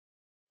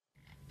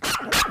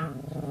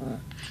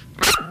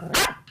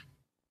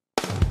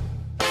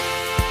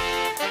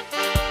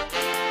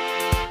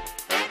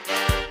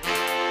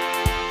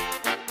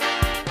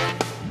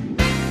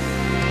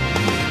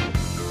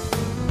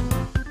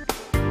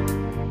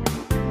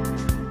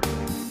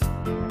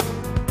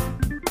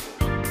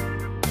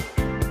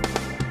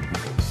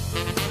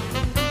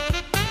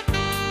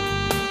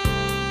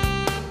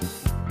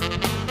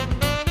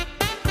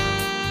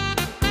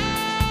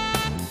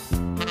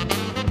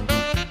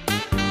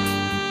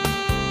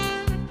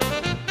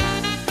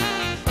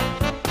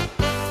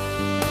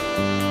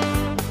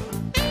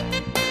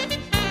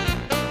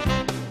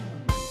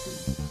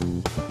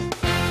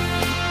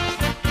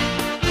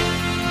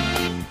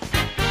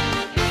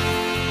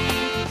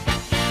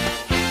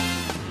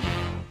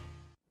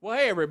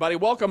Everybody,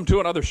 welcome to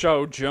another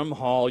show, Jim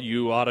Hall,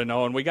 You Ought to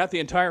Know, and we got the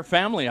entire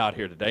family out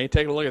here today.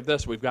 Take a look at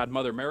this. We've got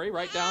Mother Mary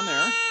right down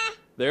there.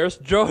 There's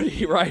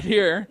Jody right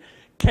here.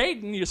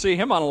 Caden, you see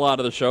him on a lot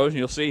of the shows, and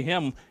you'll see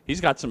him.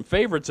 He's got some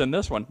favorites in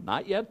this one.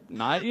 Not yet,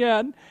 not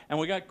yet. And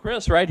we got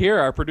Chris right here,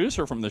 our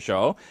producer from the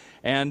show.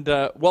 And,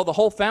 well, the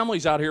whole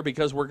family's out here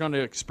because we're going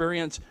to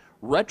experience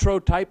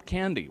retro-type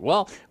candy.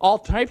 Well, all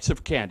types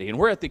of candy. And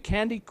we're at the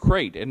Candy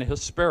Crate in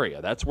Hesperia.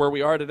 That's where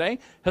we are today,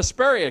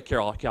 Hesperia,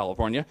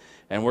 California.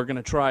 And we're going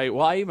to try,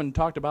 well, I even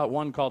talked about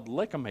one called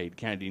Lick-O-Made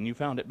candy, and you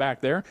found it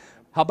back there.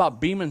 How about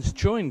Beeman's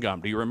Chewing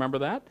Gum? Do you remember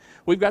that?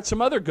 We've got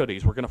some other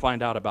goodies we're going to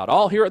find out about,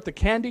 all here at the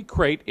Candy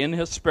Crate in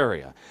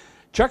Hesperia.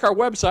 Check our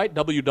website,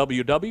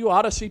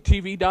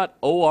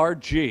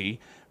 www.odysseytv.org.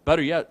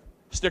 Better yet,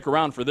 stick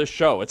around for this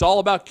show. It's all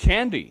about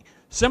candy,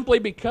 simply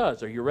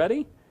because. Are you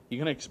ready? You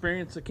going to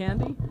experience the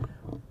candy?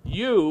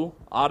 You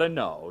ought to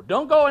know.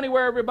 Don't go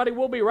anywhere, everybody.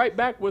 We'll be right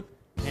back with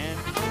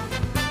candy.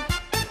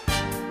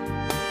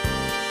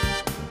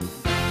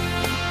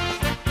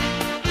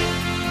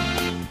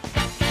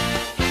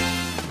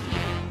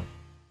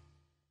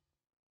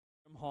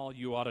 Jim Hall,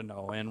 You Ought to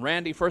Know. And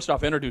Randy, first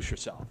off, introduce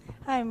yourself.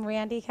 I'm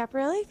Randy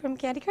Caparelli from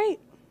Candy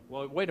Crate.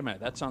 Well, wait a minute.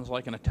 That sounds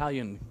like an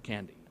Italian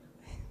candy.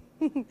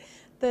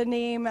 The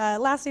name,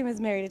 last name is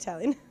Married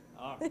Italian.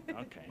 Oh,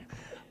 okay.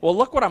 Well,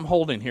 look what I'm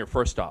holding here,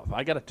 first off.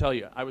 I got to tell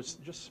you, I was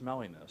just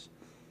smelling this.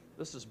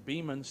 This is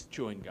Beeman's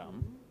Chewing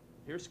Gum.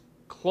 Here's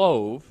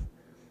clove,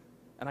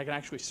 and I can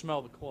actually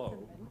smell the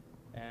clove.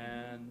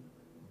 And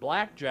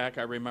blackjack,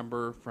 I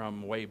remember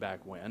from way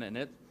back when, and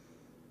it's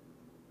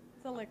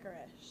a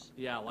licorice.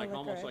 Yeah, like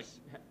almost like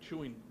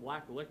chewing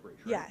black licorice,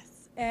 right?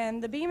 Yes,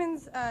 and the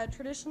Beeman's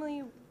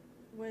traditionally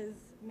was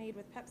made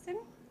with pepsin.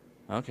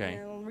 Okay.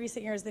 And in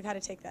recent years, they've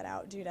had to take that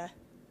out due to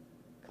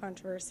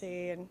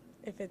controversy and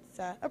if it's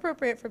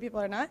appropriate for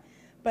people or not.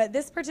 But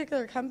this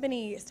particular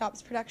company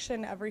stops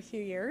production every few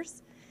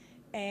years,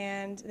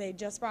 and they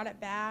just brought it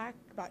back.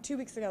 About 2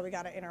 weeks ago, we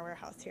got it in our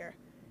warehouse here.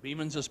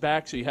 Beeman's is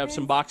back, so you have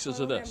some boxes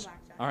of this.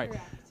 All right.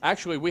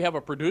 Actually, we have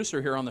a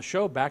producer here on the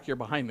show back here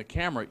behind the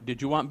camera.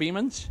 Did you want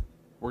Beeman's?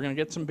 We're going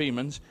to get some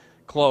Beeman's,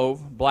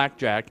 clove,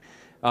 blackjack,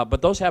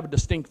 but those have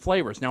distinct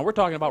flavors. Now, we're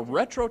talking about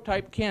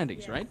retro-type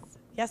candies, right?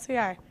 Yes, we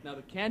are. Now,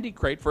 the Candy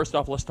Crate, first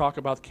off, let's talk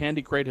about the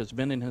Candy Crate has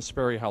been in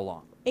Hesperia how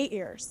long? 8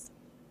 years.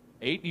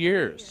 8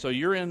 years. So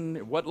you're in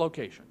what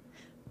location?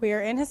 We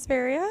are in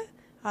Hesperia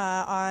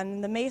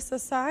on the Mesa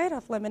side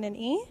off Lemon and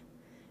E.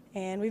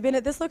 And we've been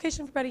at this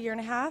location for about 1.5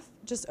 years.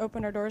 Just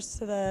opened our doors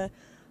to the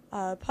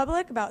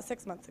public about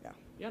 6 months ago.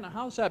 Yeah, now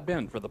how's that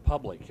been for the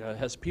public?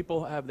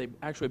 Have they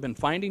actually been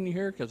finding you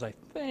here? Because I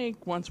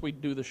think once we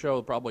do the show,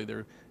 probably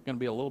there's going to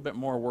be a little bit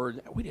more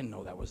word. We didn't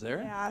know that was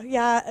there.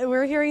 Yeah,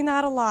 we're hearing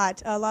that a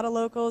lot. A lot of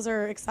locals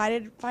are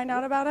excited to find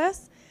out about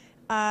us.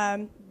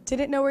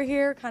 Didn't know we're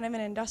here, kind of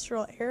an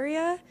industrial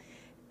area,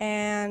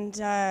 and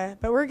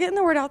but we're getting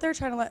the word out there,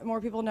 trying to let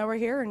more people know we're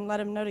here and let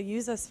them know to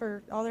use us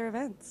for all their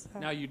events. So.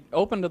 Now, you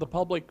opened to the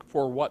public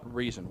for what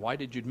reason? Why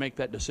did you make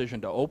that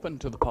decision to open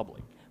to the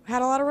public? We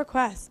had a lot of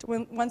requests.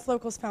 Once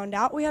locals found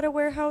out we had a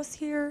warehouse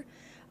here,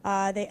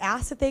 they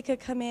asked if they could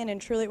come in,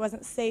 and truly it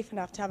wasn't safe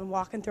enough to have them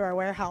walking through our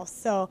warehouse.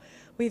 So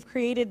we've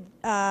created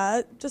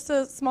just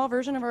a small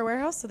version of our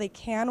warehouse so they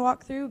can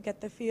walk through,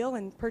 get the feel,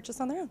 and purchase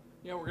on their own.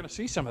 Yeah, we're going to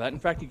see some of that. In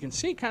fact, you can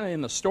see kind of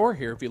in the store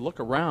here, if you look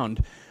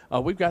around,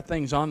 we've got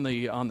things on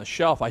the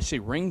shelf. I see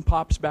ring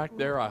pops back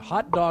there, a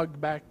hot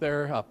dog back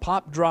there,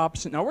 pop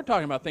drops. Now, we're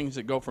talking about things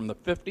that go from the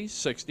 50s,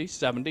 60s,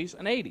 70s,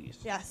 and 80s.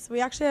 Yes,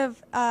 we actually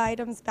have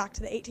items back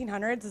to the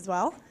 1800s as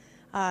well.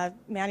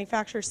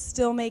 Manufacturers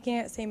still making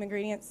it, same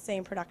ingredients,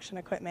 same production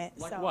equipment.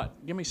 Like what?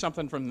 Give me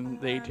something from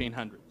the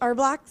 1800s. Our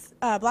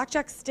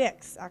blackjack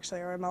sticks,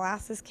 actually, or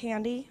molasses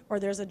candy, or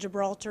there's a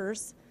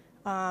Gibraltar's.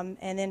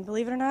 And then,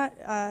 believe it or not,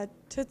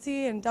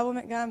 Tootsie and Double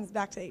McGums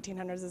back to the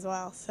 1800s as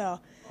well. So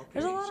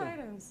there's a lot of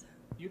items.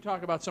 You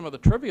talk about some of the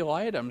trivial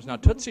items. Now,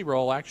 Tootsie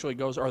Roll actually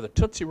goes, or the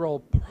Tootsie Roll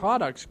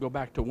products go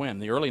back to when?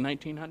 The early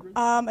 1900s?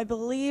 I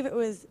believe it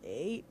was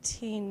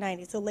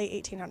 1890, so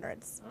late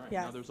 1800s. All right.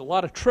 Yes. Now, there's a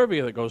lot of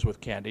trivia that goes with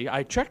candy.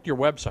 I checked your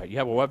website. You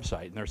have a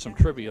website, and there's some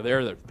trivia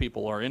there that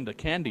people are into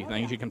candy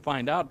things. Yeah. You can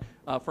find out.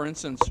 For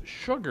instance,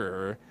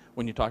 sugar.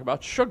 when you talk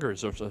about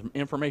sugars. There's some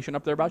information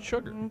up there about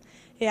sugar.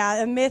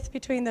 Yeah, a myth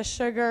between the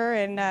sugar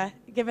and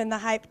giving the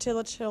hype to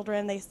the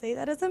children. They say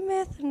that is a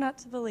myth and not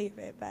to believe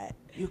it, but.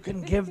 You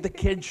can give the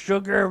kids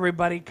sugar,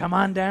 everybody. Come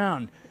on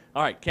down.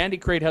 All right, Candy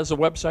Crate has a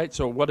website,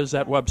 so what is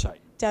that website?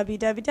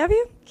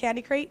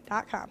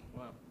 www.candycrate.com.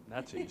 Well,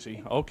 that's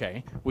easy.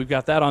 Okay. We've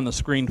got that on the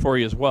screen for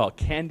you as well,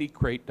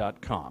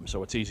 candycrate.com,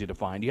 so it's easy to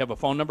find. You have a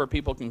phone number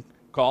people can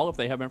call if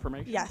they have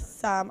information?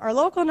 Yes. Our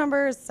local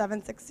number is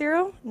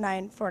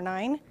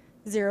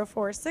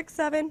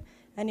 760-949-0467.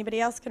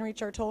 Anybody else can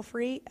reach our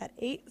toll-free at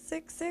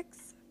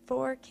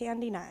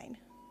 866-4CANDY-9.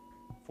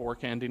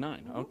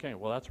 4Candy9. Okay,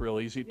 well, that's real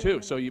easy,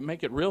 too. So you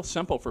make it real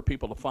simple for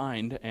people to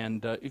find.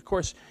 And, of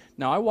course,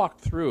 now I walked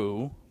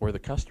through where the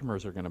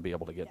customers are going to be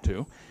able to get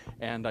to,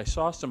 and I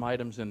saw some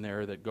items in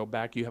there that go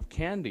back. You have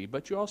candy,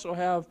 but you also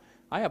have,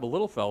 I have a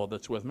little fellow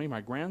that's with me.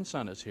 My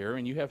grandson is here,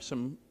 and you have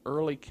some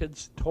early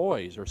kids'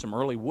 toys or some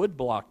early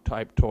woodblock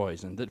type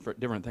toys and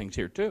different things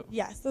here, too.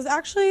 Yes, those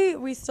actually,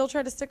 we still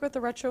try to stick with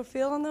the retro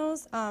feel on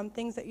those.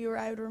 Things that you or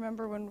I would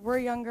remember when we're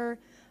younger,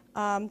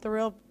 the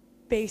real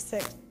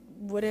basic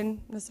wooden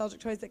nostalgic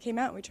toys that came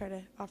out. We try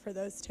to offer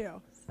those too.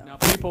 So. Now,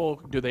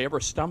 people, do they ever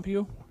stump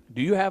you?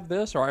 Do you have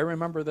this, or I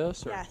remember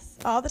this? Or? Yes,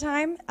 all the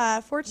time.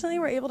 Fortunately,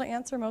 we're able to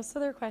answer most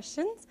of their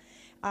questions,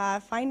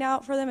 find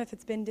out for them if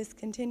it's been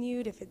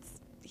discontinued, if it's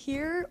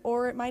here,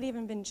 or it might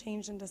even been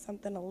changed into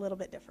something a little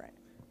bit different.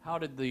 How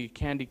did the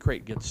Candy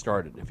Crate get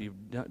started? If you've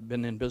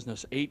been in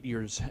business 8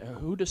 years,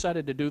 who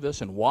decided to do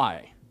this and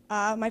why?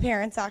 My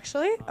parents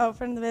actually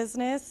opened the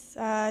business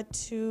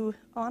to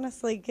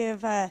honestly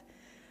give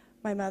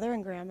my mother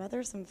and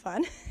grandmother some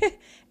fun.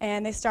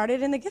 And they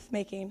started in the gift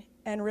making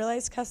and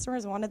realized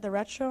customers wanted the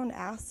retro and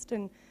asked,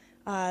 and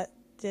my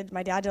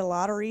dad did a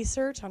lot of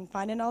research on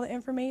finding all the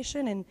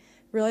information and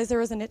realized there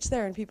was a niche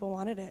there and people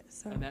wanted it.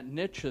 So. And that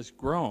niche has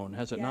grown,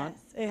 has it not?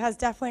 Yes, it has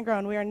definitely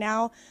grown. We are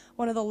now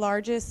one of the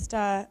largest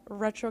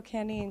retro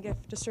candy and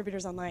gift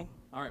distributors online.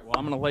 All right, well,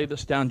 I'm going to lay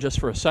this down just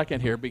for a second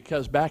here,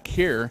 because back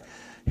here,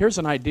 here's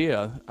an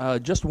idea,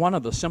 just one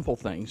of the simple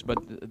things, but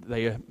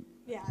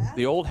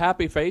the old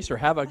happy face, or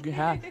have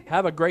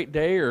a great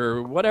day,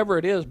 or whatever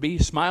it is,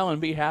 smile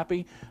and be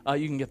happy.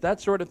 You can get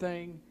that sort of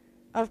thing.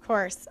 Of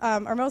course.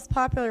 Our most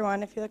popular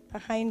one, if you look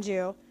behind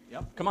you.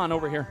 Yep. Come on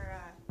over here.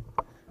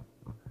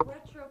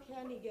 Retro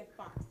candy gift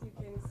box. You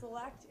can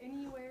select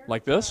anywhere.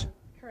 Like this?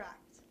 Correct.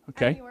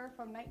 Okay. Anywhere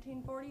from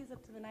 1940s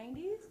up to the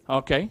 90s.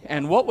 Okay.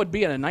 And what would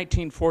be in a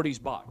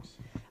 1940s box?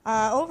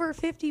 Over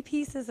 50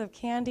 pieces of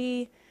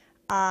candy.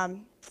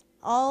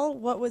 All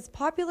what was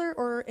popular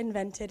or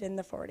invented in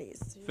the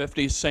 40s.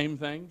 50s, same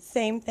thing?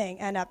 Same thing,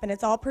 and up, and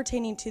it's all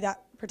pertaining to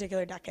that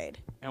particular decade.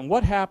 And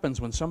what happens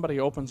when somebody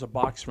opens a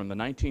box from the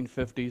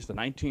 1950s, the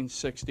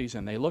 1960s,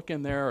 and they look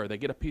in there or they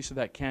get a piece of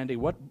that candy?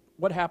 What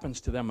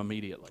happens to them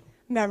immediately?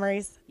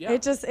 Memories. Yeah.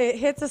 It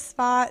hits a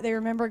spot. They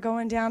remember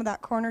going down to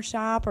that corner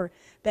shop or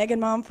begging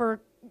mom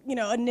for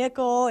a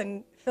nickel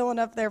and filling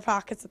up their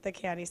pockets with the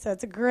candy. So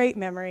it's a great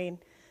memory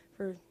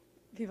for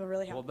people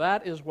really happy. Well,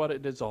 that is what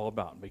it is all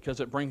about, because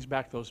it brings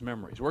back those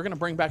memories. We're going to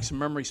bring back some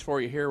memories for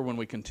you here when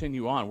we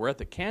continue on. We're at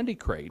the Candy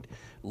Crate.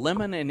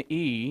 Lemon and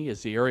E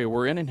is the area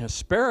we're in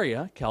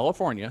Hesperia,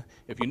 California.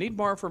 If you need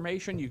more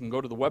information, you can go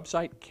to the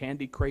website,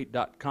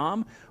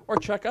 candycrate.com, or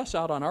check us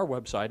out on our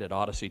website at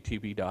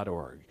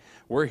odysseytv.org.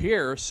 We're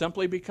here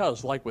simply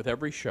because, like with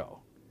every show,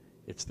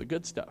 it's the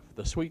good stuff,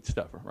 the sweet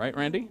stuff. Right,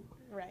 Randy?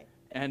 Right.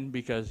 And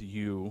because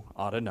you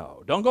ought to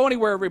know. Don't go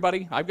anywhere,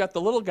 everybody. I've got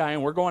the little guy,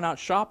 and we're going out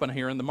shopping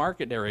here in the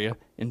market area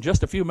in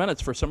just a few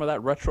minutes for some of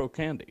that retro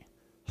candy.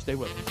 Stay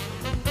with us.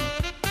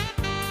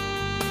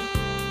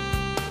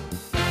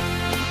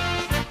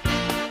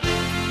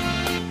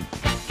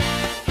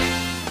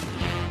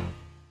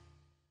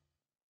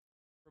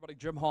 Everybody,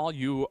 Jim Hall,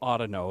 you ought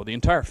to know. The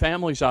entire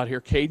family's out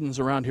here. Caden's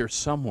around here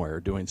somewhere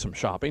doing some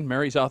shopping.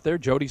 Mary's out there.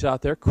 Jody's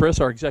out there.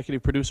 Chris, our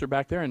executive producer,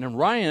 back there. And then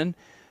Ryan.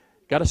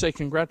 Got to say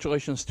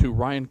congratulations to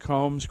Ryan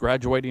Combs,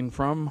 graduating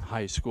from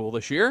high school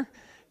this year.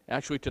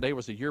 Actually, today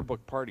was a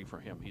yearbook party for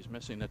him. He's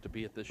missing it to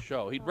be at this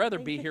show. He'd rather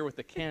be here with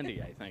the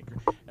candy, I think.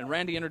 And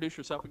Randy, introduce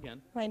yourself again.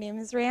 My name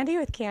is Randy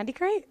with Candy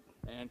Crate.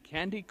 And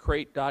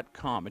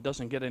candycrate.com. It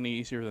doesn't get any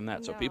easier than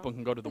that. So people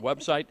can go to the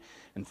website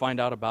and find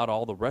out about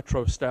all the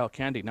retro-style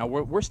candy. Now,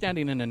 we're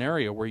standing in an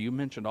area where you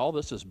mentioned all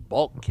this is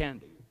bulk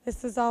candy.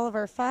 This is all of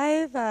our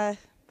 5 to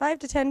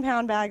 10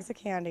 pound bags of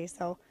candy.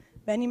 So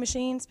vending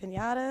machines,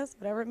 piñatas,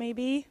 whatever it may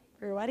be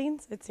for your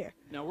weddings, it's here.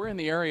 Now, we're in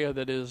the area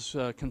that is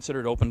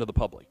considered open to the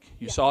public.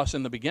 You saw us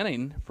in the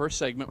beginning, first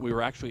segment, we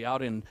were actually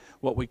out in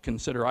what I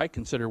consider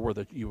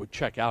where you would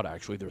check out,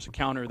 actually. There's a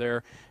counter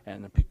there,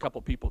 and a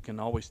couple people can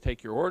always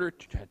take your order,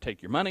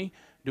 take your money,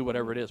 do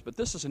whatever it is. But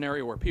this is an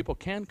area where people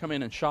can come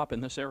in and shop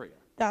in this area.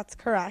 That's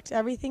correct.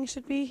 Everything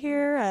should be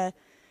here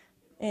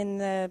in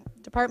the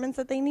departments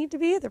that they need to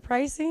be, the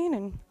pricing,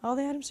 and all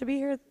the items should be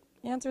here.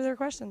 Answer their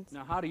questions.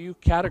 Now, how do you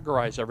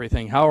categorize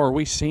everything? How are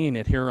we seeing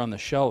it here on the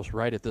shelves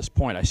right at this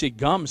point? I see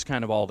gums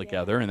kind of all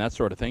together and that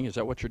sort of thing. Is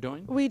that what you're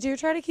doing? We do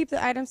try to keep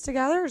the items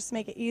together, just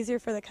make it easier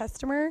for the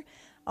customer.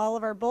 all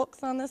of our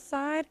bulks on this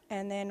side,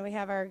 and then we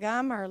have our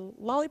gum, our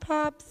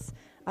lollipops,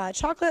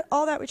 chocolate,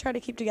 all that we try to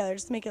keep together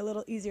just to make it a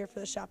little easier for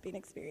the shopping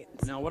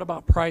experience. Now, what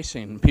about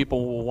pricing?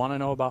 People will want to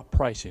know about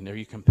pricing. Are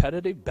you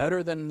competitive,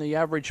 better than the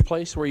average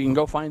place where you can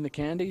go find the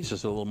candies?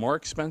 Is it a little more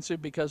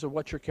expensive because of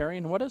what you're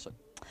carrying? What is it?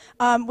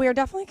 We are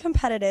definitely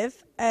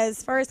competitive.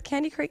 As far as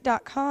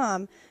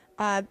candycrate.com,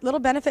 little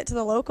benefit to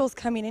the locals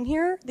coming in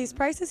here, these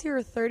prices here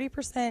are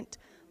 30%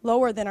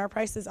 lower than our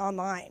prices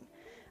online.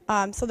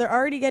 So they're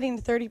already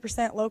getting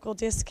 30% local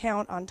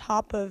discount on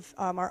top of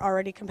our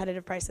already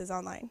competitive prices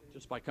online.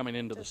 Just by coming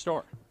into the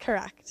store?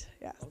 Correct,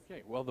 yes.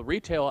 Okay, well, the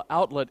retail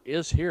outlet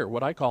is here,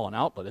 what I call an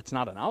outlet. It's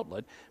not an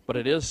outlet, but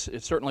it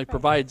certainly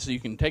provides, you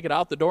can take it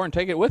out the door and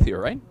take it with you,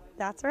 right?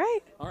 That's right.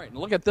 All right, and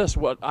look at this,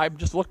 what I've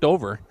just looked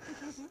over.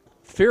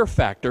 Fear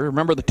Factor,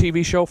 remember the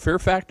TV show Fear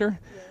Factor?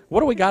 Yes. What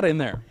do we got in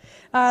there?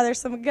 There's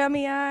some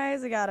gummy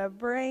eyes, we got a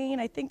brain,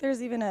 I think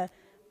there's even a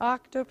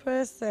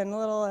octopus and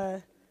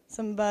little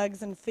some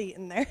bugs and feet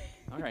in there.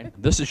 All right,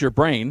 this is your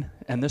brain,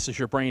 and this is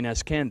your brain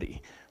as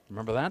candy.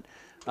 Remember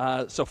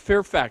that? So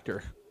Fear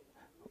Factor.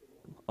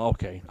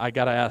 Okay, I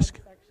got to ask.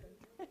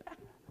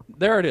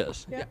 There it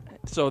is. Yep. Yeah.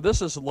 So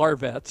this is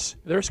larvettes.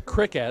 There's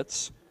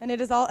crickets. And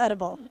it is all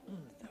edible.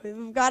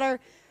 We've got our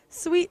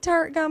sweet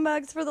tart gum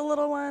bugs for the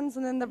little ones,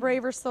 and then the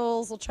braver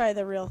souls will try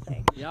the real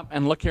thing. Yep,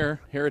 and look here.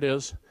 Here it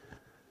is.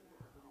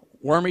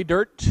 Wormy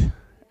dirt,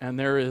 and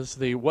there is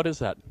the, what is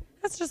that?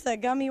 That's just a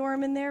gummy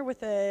worm in there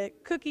with a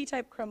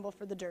cookie-type crumble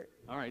for the dirt.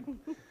 All right.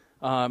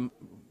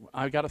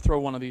 I've got to throw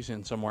one of these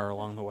in somewhere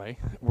along the way.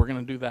 We're going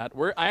to do that.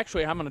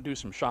 I'm going to do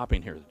some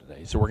shopping here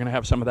today, so we're going to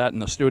have some of that in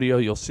the studio.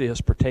 You'll see us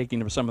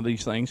partaking of some of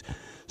these things.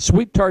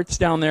 Sweet tarts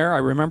down there. I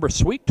remember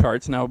sweet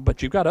tarts now,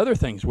 but you've got other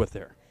things with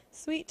there.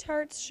 Sweet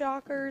tarts,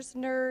 shockers,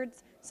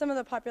 nerds, some of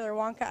the popular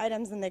Wonka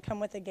items, and they come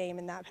with a game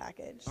in that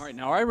package. All right.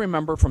 Now, I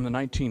remember from the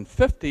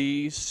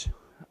 1950s,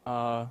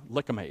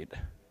 Lick-O-Maid.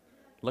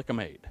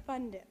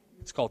 Fun Dip.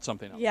 It's called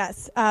something else.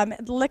 Yes.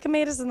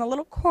 Lick-O-Maid is in the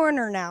little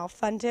corner now.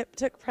 Fun Dip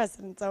took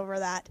precedence over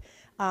that.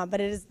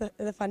 But it is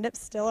the Fun Dip's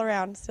still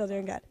around, still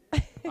doing good.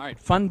 All right.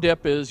 Fun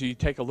Dip is you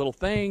take a little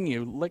thing,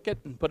 you lick it,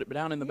 and put it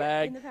down in the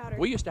bag. In the powder.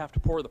 We used to have to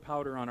pour the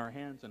powder on our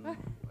hands, and of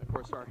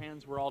course our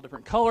hands were all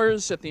different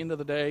colors at the end of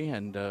the day.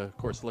 And of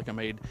course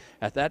Lick-O-Maid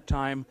at that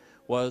time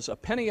was a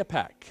penny a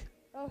pack.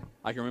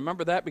 I can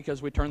remember that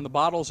because we turned the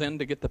bottles in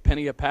to get the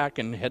penny a pack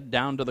and head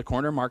down to the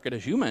corner market,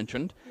 as you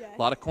mentioned. Yes. A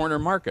lot of corner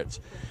markets.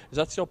 Yes. Is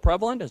that still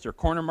prevalent? Is there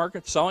corner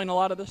markets selling a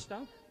lot of this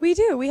stuff? We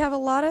do. We have a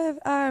lot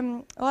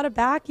of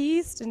back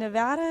east in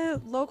Nevada,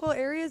 local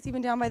areas,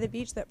 even down by the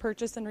beach, that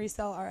purchase and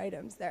resell our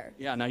items there.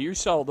 Yeah. Now you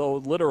sell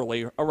those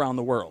literally around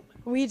the world.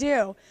 We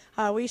do.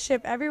 We ship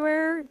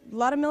everywhere. A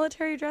lot of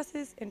military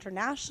dresses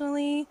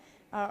internationally,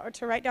 or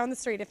to right down the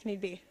street if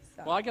need be.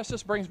 Well, I guess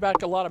this brings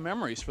back a lot of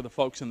memories for the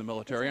folks in the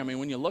military. I mean,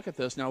 when you look at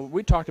this, now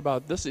we talked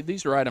about this.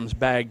 These are items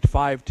bagged,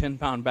 5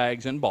 10-pound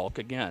bags in bulk,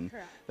 again.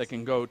 Correct. That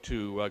can go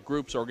to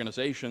groups,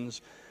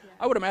 organizations.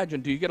 I would imagine,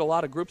 do you get a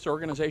lot of groups or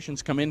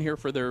organizations come in here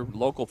for their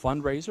local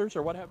fundraisers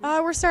or what have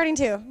you? We're starting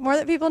to. More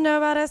that people know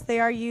about us, they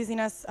are using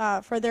us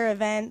for their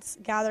events,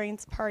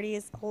 gatherings,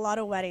 parties. A lot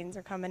of weddings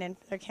are coming in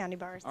for their candy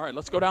bars. All right,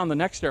 let's go down the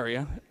next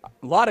area.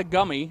 A lot of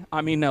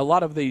a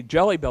lot of the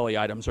Jelly Belly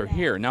items are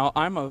here. Now,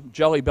 I'm a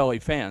Jelly Belly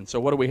fan, so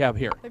what do we have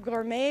here? The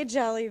gourmet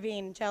jelly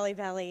bean Jelly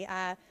Belly.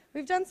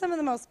 We've done some of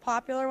the most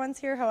popular ones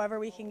here. However,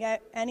 we can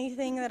get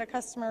anything that a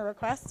customer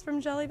requests from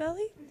Jelly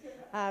Belly.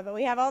 But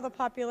we have all the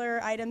popular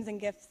items and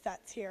gift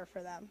sets here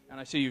for them. And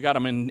I see you got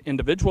them in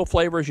individual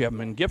flavors, you have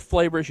them in gift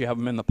flavors, you have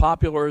them in the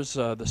populars,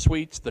 the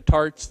sweets, the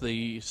tarts,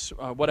 the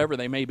whatever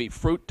they may be,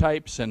 fruit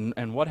types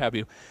and what have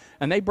you.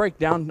 And they break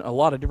down a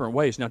lot of different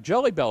ways. Now,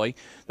 Jelly Belly,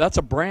 that's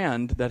a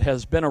brand that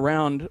has been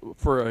around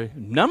for a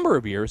number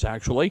of years,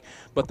 actually,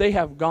 but they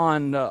have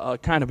gone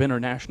kind of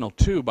international,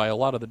 too, by a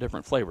lot of the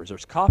different flavors.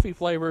 There's coffee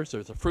flavors,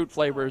 there's the fruit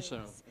flavors.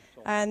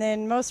 And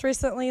then most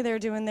recently, they're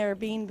doing their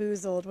Bean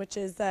Boozled, which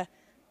is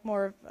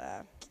more,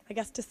 I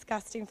guess,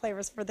 disgusting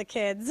flavors for the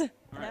kids. All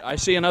right. I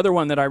see another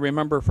one that I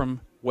remember from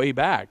way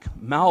back,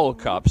 Mallow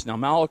Cups. Now,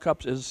 Mallow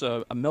Cups is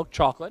a milk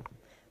chocolate.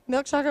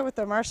 Milk chocolate with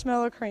the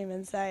marshmallow cream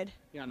inside.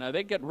 Yeah, now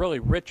they get really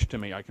rich to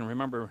me. I can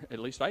remember, at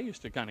least I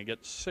used to kind of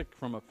get sick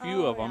from a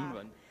few of them.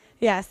 But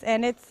yes,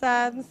 and it's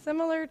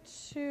similar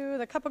to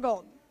the Cup of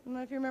Gold. I don't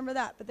know if you remember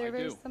that, but they're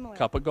very similar.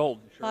 Cup of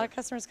Gold. Sure. A lot of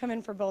customers come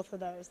in for both of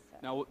those. So.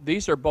 Now,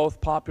 these are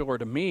both popular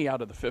to me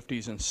out of the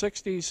 50s and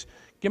 60s.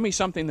 Give me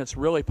something that's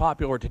really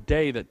popular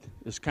today that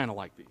is kind of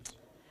like these.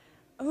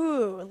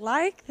 Ooh,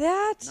 like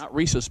that? Not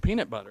Reese's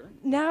peanut butter.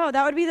 No,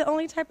 that would be the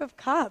only type of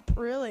cup,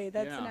 really,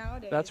 that's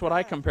nowadays. That's what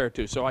I compare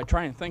to. So I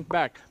try and think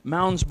back.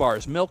 Mounds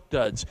bars, Milk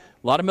Duds.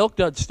 A lot of Milk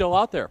Duds still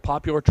out there.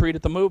 Popular treat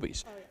at the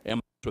movies.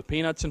 And with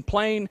peanuts and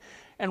plain.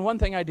 And one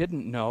thing I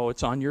didn't know,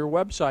 it's on your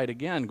website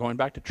again, going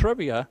back to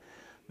trivia,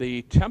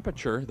 the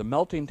temperature, the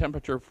melting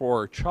temperature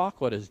for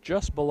chocolate is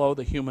just below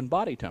the human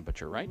body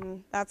temperature, right?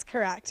 That's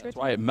correct. That's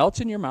why it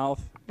melts in your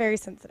mouth. Very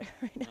sensitive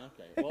right now.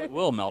 Okay. Well, it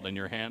will melt in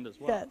your hand as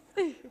well.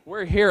 Yes.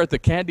 We're here at the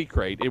Candy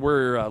Crate.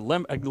 We're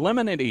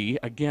Lemonade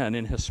again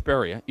in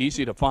Hesperia,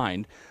 easy to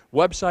find.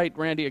 Website,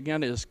 Randy,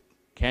 again, is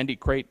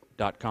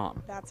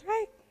candycrate.com. That's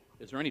right.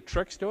 Is there any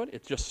tricks to it?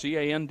 It's just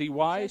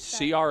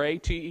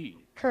CANDYCRATE.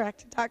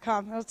 Correct.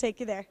 .com. I'll take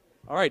you there.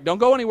 All right, don't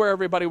go anywhere,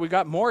 everybody. We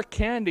got more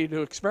candy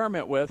to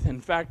experiment with.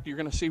 In fact, you're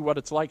going to see what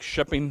it's like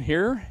shipping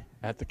here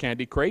at the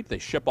Candy Crate. They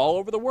ship all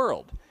over the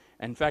world.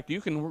 In fact, you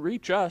can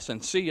reach us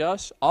and see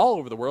us all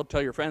over the world.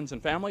 Tell your friends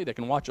and family. They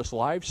can watch us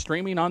live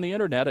streaming on the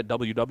internet at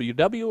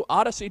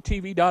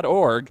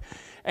www.odysseytv.org.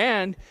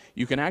 And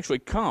you can actually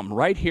come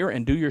right here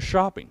and do your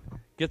shopping.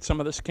 Get some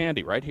of this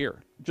candy right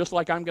here, just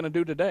like I'm going to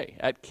do today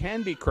at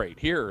Candy Crate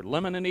here,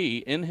 Lemon and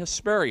E in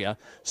Hesperia,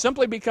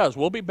 simply because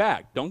we'll be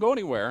back. Don't go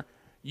anywhere.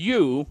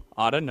 You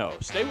ought to know.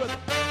 Stay with us.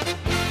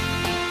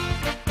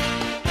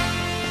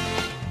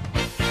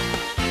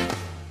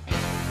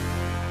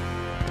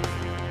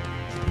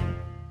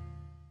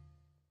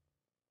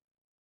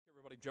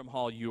 Everybody, Jim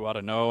Hall, you ought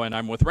to know, and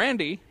I'm with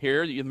Randy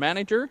here, the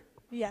manager,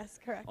 Yes,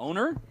 correct.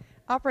 owner,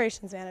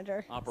 Operations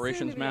manager. operations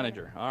Soon to be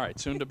manager. All right,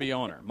 soon to be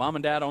owner. Mom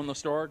and Dad own the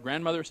store.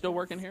 Grandmother still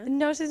working here? owner.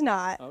 No, she's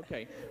not.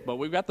 Okay, but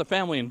we've got the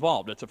family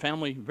involved. It's a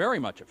family, very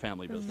much a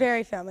family business.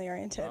 Very family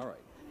oriented. All right.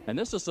 And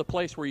this is the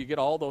place where you get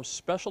all those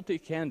specialty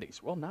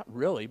candies. Well, not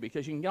really,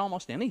 because you can get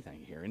almost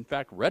anything here. In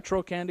fact,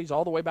 retro candies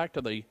all the way back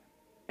to the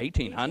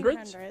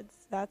 1800s.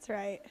 That's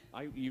right.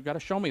 You got to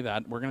show me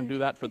that. We're going to do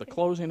that for the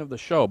closing of the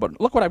show.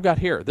 But look what I've got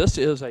here. This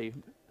is a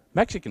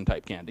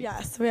Mexican-type candy.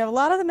 Yes, we have a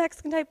lot of the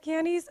Mexican-type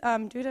candies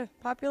due to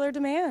popular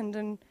demand.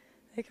 And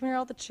they come here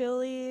all the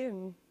chili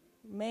and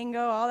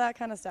mango, all that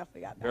kind of stuff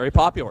we got back. Very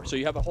popular. So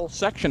you have a whole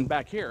section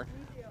back here.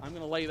 I'm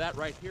going to lay that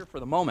right here for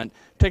the moment.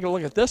 Take a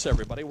look at this,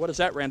 everybody. What is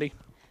that, Randy?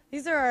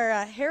 These are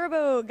our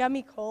Haribo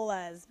gummy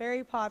colas,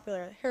 very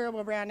popular.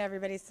 Haribo brand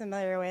everybody's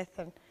familiar with,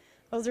 and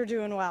those are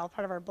doing well,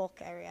 part of our bulk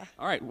area.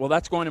 All right, well,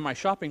 that's going in my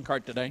shopping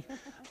cart today.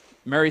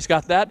 Mary's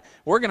got that.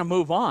 We're going to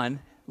move on.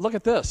 Look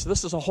at this.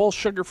 This is a whole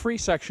sugar-free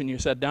section, you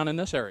said, down in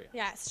this area.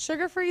 Yes,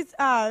 sugar-free's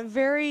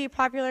very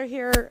popular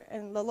here,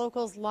 and the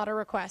locals, a lot of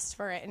requests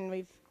for it, and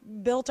we've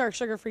built our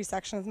sugar-free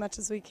section as much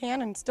as we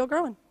can and still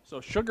growing. So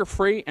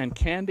sugar-free and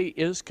candy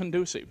is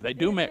conducive. They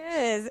do mix. It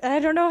is. I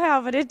don't know how,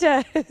 but it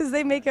does.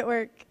 They make it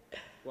work.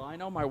 Well, I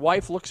know my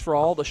wife looks for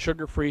all the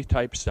sugar-free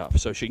type stuff,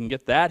 so she can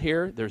get that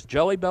here. There's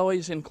Jelly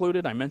Bellies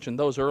included. I mentioned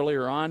those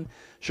earlier on.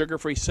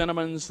 Sugar-free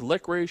cinnamons,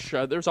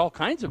 licorice. There's all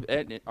kinds of.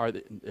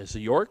 Is the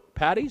York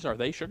patties? Are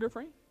they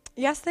sugar-free?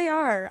 Yes, they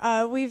are.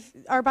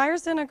 Our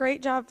buyers done a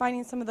great job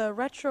finding some of the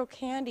retro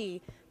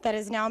candy that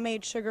is now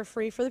made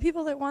sugar-free for the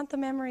people that want the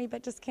memory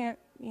but just can't,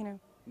 Now,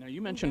 you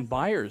mentioned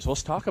buyers.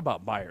 Let's talk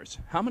about buyers.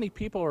 How many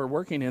people are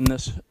working in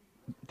this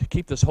to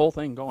keep this whole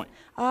thing going?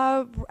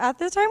 At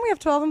this time, we have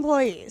 12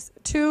 employees.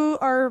 2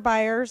 are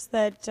buyers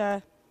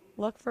that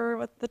look for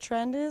what the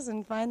trend is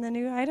and find the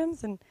new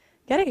items and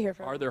get it here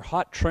for Are us. there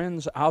hot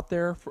trends out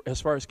there as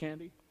far as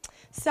candy?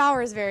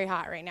 Sour is very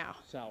hot right now.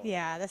 Sour.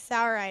 Yeah, the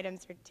sour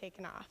items are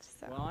taking off.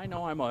 So. Well, I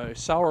know I'm a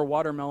sour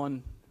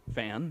watermelon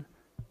fan.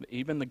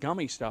 Even the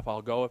gummy stuff,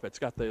 I'll go if it's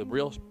got the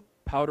real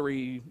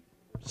powdery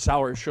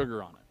sour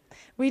sugar on it.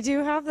 We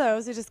do have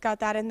those. We just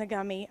got that in the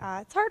gummy.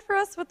 It's hard for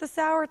us with the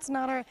sour. It's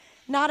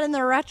not in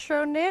the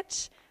retro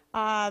niche.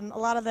 A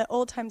lot of the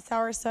old-time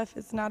sour stuff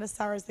is not as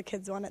sour as the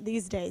kids want it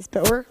these days,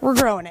 but we're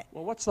growing it.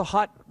 Well, what's the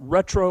hot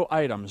retro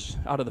items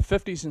out of the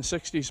 50s and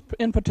 60s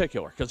in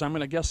particular? Because I'm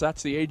going to guess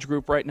that's the age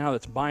group right now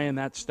that's buying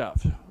that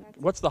stuff.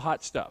 What's the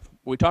hot stuff?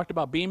 We talked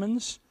about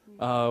Beeman's.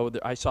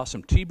 I saw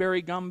some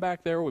tea-berry gum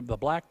back there with the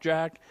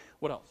blackjack.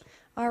 What else?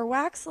 Our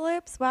wax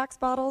lips, wax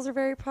bottles are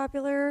very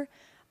popular.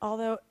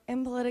 Although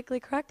impolitically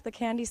correct, the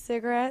candy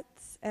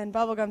cigarettes and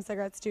bubblegum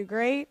cigarettes do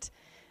great.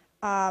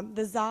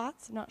 The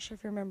Zots, I'm not sure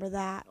if you remember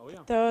that. Oh, yeah.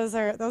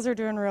 Those are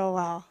doing real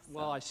well.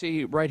 Well, I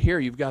see right here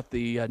you've got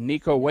the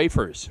Nico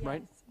wafers,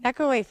 right?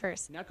 Necco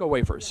wafers. Necco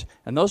wafers,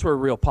 and those were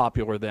real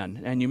popular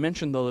then. And you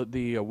mentioned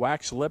the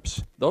wax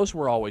lips; those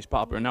were always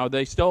popular. Now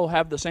they still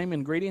have the same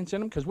ingredients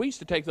in them because we used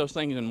to take those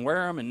things and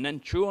wear them and then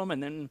chew them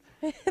and then.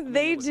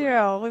 They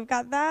do. We've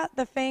got that,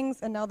 the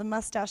fangs, and now the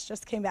mustache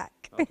just came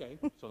back. Okay,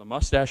 so the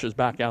mustache is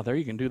back out there.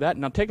 You can do that.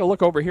 Now take a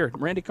look over here,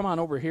 Randy. Come on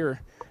over here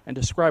and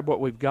describe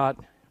what we've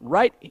got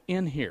right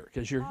in here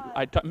because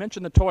I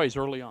mentioned the toys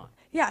early on.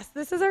 Yes,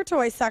 this is our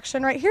toy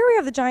section. Right here we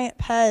have the giant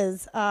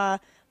Pez.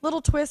 Little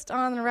twist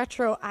on the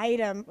retro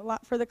item, a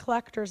lot for the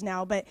collectors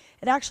now, but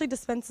it actually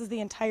dispenses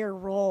the entire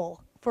roll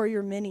for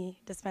your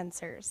mini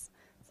dispensers.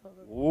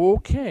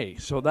 Okay,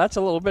 so that's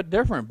a little bit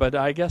different, but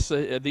I guess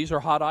these are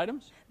hot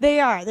items?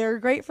 They are. They're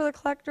great for the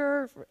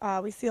collector.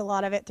 We see a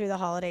lot of it through the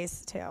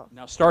holidays, too.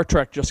 Now, Star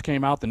Trek just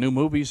came out. The new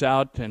movie's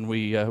out, and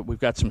we've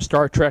got some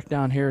Star Trek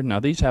down here. Now,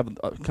 these have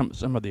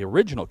some of the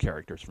original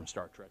characters from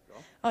Star Trek,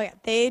 though. Oh, yeah.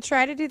 They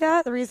try to do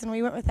that. The reason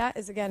we went with that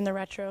is, again, the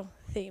retro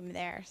theme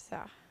there. So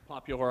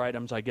Popular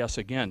items, I guess,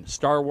 again.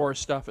 Star Wars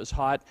stuff is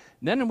hot.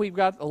 Then we've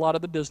got a lot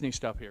of the Disney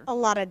stuff here. A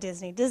lot of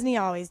Disney. Disney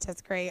always does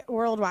great.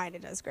 Worldwide,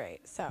 it does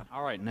great. So.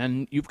 All right, and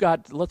then you've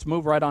got, let's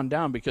move right on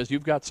down because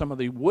you've got some of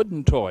the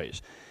wooden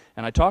toys.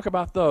 And I talk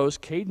about those.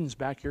 Caden's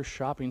back here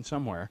shopping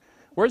somewhere.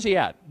 Where's he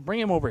at?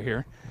 Bring him over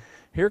here.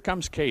 Here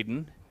comes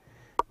Caden.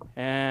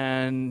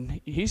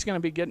 And he's going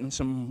to be getting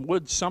some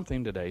wood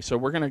something today. So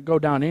we're going to go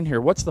down in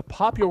here. What's the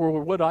popular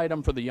wood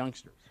item for the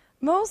youngsters?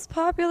 Most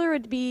popular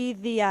would be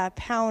the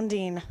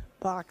pounding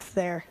box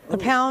there, the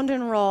pound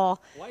and roll.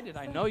 Why did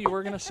I know you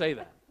were going to say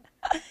that?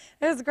 It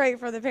was great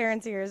for the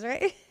parents' ears,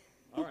 right?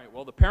 All right,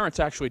 well, the parents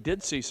actually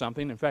did see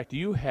something. In fact,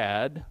 you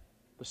had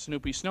the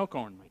Snoopy snow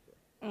cone right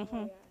there.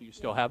 Mm-hmm. Do you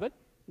still have it?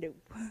 Nope.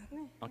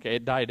 Okay,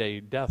 it died a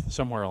death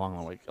somewhere along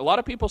the way. A lot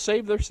of people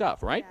save their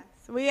stuff, right?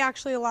 Yes, we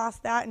actually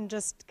lost that and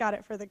just got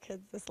it for the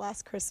kids this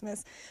last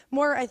Christmas.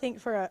 More, I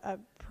think, for a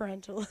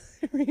parental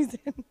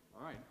reason.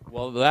 All right,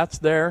 well, that's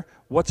there.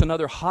 What's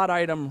another hot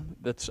item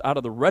that's out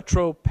of the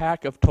retro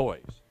pack of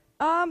toys?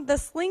 The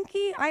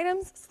Slinky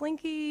items,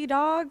 Slinky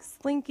dogs,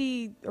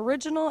 Slinky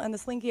original, and the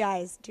Slinky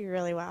eyes do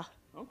really well.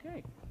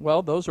 Okay,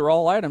 well, those are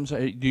all items.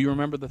 Do you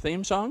remember the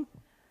theme song?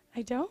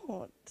 I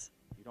don't.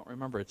 You don't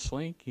remember It's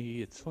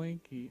Slinky, it's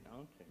Slinky.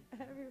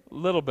 Okay, a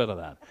little bit of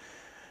that.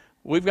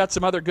 We've got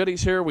some other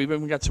goodies here. We've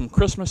even got some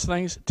Christmas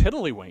things.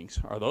 Tiddlywinks,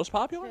 are those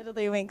popular?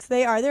 Tiddlywinks,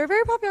 they are. They're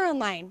very popular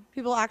online.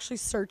 People are actually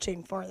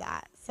searching for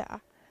that. So.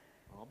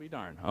 I'll be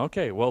darned.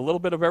 Okay, well, a little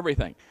bit of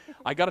everything.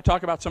 I got to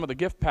talk about some of the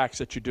gift packs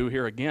that you do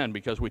here again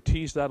because we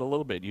teased that a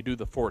little bit. You do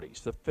the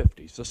 40s, the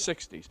 50s, the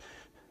 60s.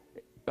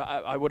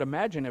 I would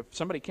imagine if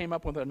somebody came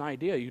up with an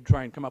idea, you'd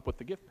try and come up with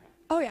the gift pack.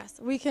 Oh, yes.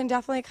 We can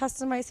definitely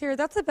customize here.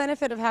 That's the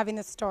benefit of having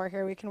the store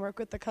here. We can work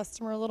with the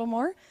customer a little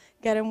more,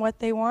 get them what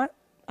they want,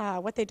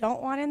 what they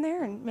don't want in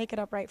there, and make it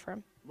up right for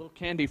them. A little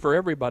candy for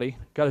everybody.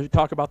 Got to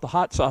talk about the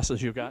hot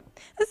sauces you got.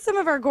 This is some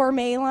of our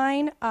gourmet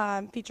line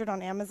featured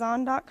on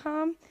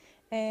Amazon.com.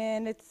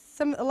 And it's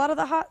a lot of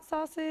the hot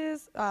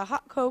sauces,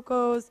 hot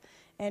cocos,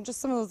 and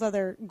just some of those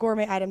other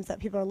gourmet items that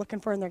people are looking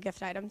for in their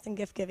gift items and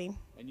gift giving.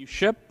 And you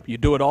ship, you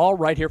do it all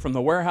right here from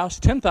the warehouse,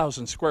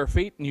 10,000 square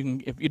feet, and you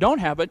can, if you don't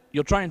have it,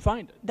 you'll try and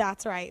find it.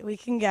 That's right. We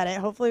can get it.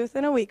 Hopefully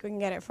within a week we can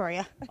get it for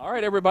you. All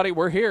right, everybody,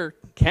 we're here.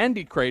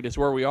 Candy Crate is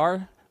where we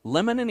are.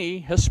 Lemon and E,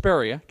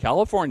 Hesperia,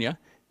 California.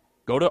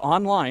 Go to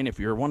online if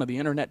you're one of the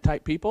internet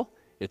type people.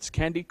 It's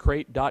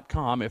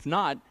candycrate.com. If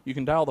not, you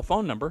can dial the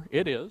phone number.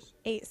 It is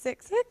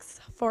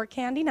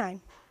 866-4CANDY-9.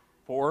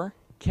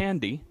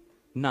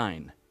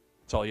 4CANDY-9.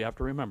 That's all you have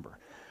to remember.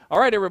 All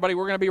right, everybody,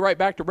 we're going to be right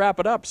back to wrap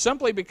it up,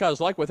 simply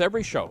because, like with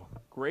every show,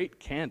 great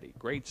candy,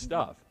 great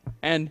stuff,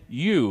 and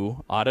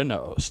you ought to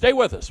know. Stay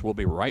with us. We'll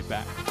be right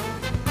back.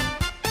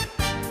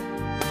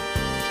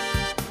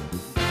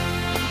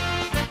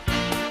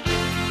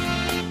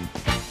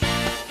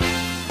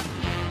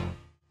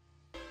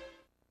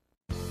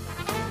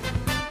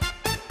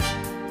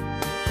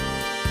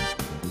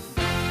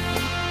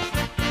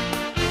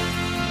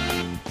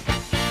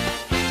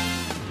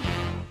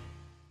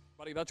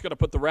 That's going to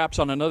put the wraps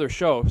on another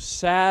show.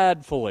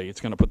 Sadly,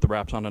 it's going to put the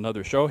wraps on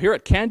another show. Here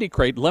at Candy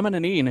Crate, Lemon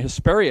and E in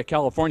Hesperia,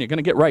 California. Going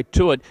to get right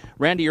to it.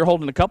 Randy, you're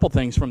holding a couple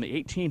things from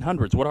the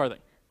 1800s. What are they?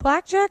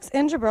 Blackjacks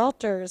and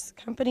Gibraltars.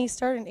 Company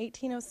started in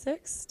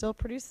 1806. Still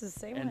produces the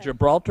same way. And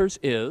Gibraltar's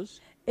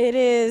is? It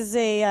is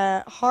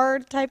a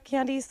hard type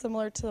candy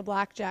similar to the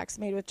Blackjacks,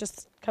 made with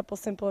just a couple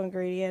simple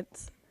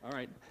ingredients. All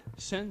right.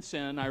 Sin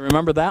Sin, I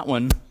remember that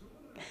one.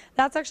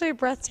 That's actually a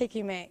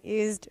breathtaking mint.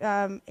 Used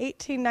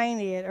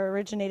 1890. It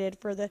originated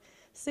for the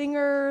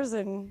singers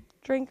and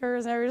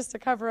drinkers and just to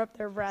cover up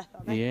their breath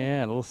on it.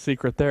 Yeah, a little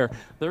secret there.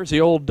 There's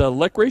the old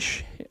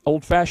licorice,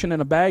 old-fashioned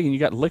in a bag, and you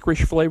got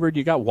licorice flavored,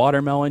 you got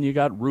watermelon, you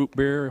got root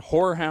beer,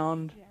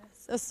 horehound.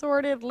 Yes,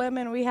 assorted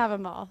lemon, we have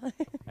them all.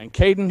 And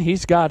Caden,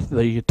 he's got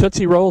the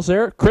Tootsie Rolls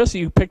there. Chris,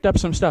 you picked up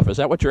some stuff. Is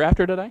that what you're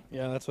after today?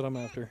 Yeah, that's what I'm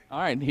after. All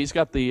right, he's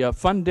got the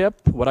Fun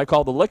Dip, what I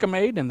call the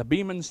Lick-O-Maid, and the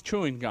Beeman's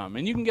Chewing Gum.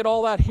 And you can get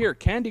all that here,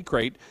 Candy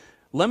Crate,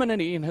 Lemon and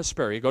E in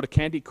Hesperia. Go to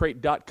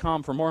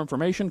candycrate.com for more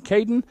information.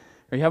 Caden,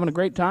 are you having a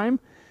great time?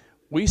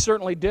 We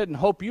certainly did and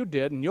hope you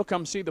did, and you'll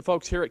come see the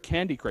folks here at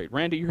Candy Crate.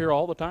 Randy, you here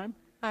all the time?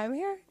 I'm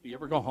here. Do you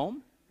ever go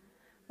home?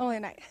 Only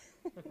at night.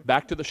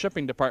 Back to the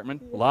shipping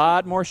department. A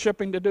lot more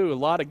shipping to do, a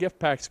lot of gift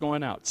packs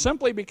going out.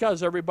 Simply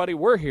because, everybody,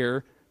 we're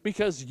here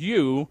because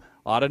you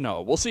ought to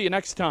know. We'll see you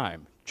next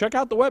time. Check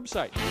out the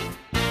website.